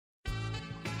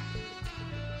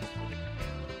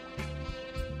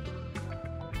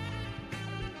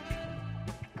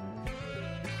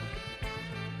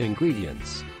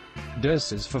Ingredients.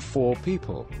 Doses for 4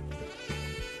 people.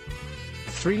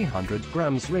 300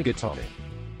 grams rigatoni.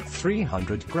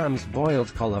 300 grams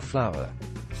boiled cauliflower.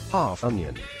 Half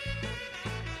onion.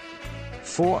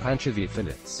 4 anchovy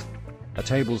fillets. A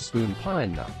tablespoon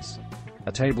pine nuts.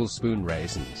 A tablespoon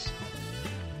raisins.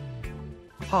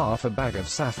 Half a bag of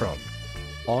saffron.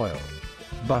 Oil.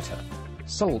 Butter.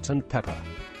 Salt and pepper.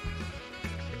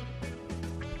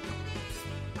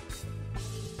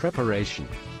 Preparation.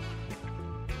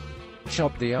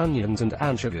 Chop the onions and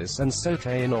anchovies and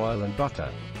sauté in oil and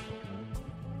butter.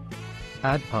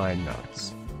 Add pine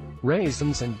nuts,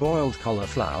 raisins and boiled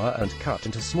cauliflower and cut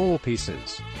into small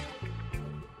pieces.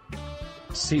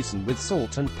 Season with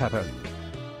salt and pepper.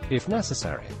 If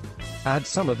necessary, add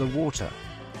some of the water.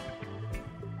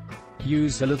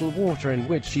 Use a little water in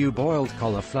which you boiled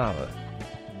cauliflower.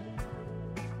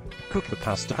 Cook the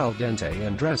pasta al dente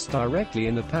and dress directly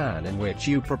in the pan in which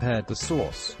you prepared the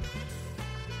sauce.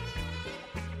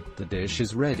 The dish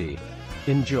is ready.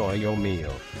 Enjoy your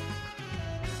meal.